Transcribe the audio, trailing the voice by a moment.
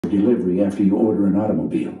delivery after you order an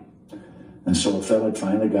automobile. And so a fella had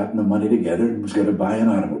finally gotten the money together and was going to buy an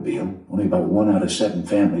automobile. Only about 1 out of 7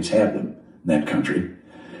 families had them in that country.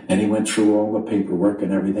 And he went through all the paperwork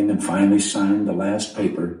and everything and finally signed the last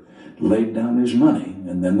paper, laid down his money,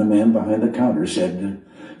 and then the man behind the counter said,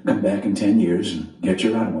 come back in 10 years and get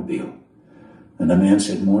your automobile. And the man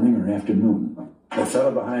said, morning or afternoon? The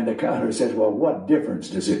fellow behind the counter said, well, what difference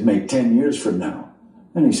does it make 10 years from now?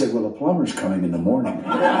 And he said, well, the plumber's coming in the morning.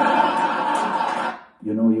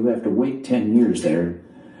 You know, you have to wait 10 years there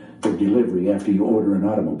for delivery after you order an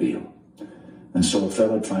automobile. And so a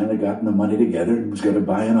fella had finally gotten the money together and was going to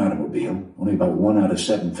buy an automobile. Only about 1 out of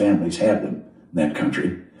 7 families had them in that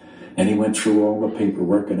country. And he went through all the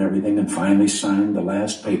paperwork and everything and finally signed the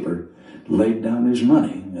last paper, laid down his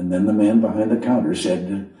money, and then the man behind the counter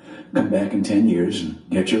said, come back in 10 years and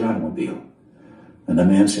get your automobile. And the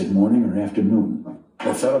man said, morning or afternoon?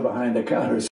 The fellow behind the counter said,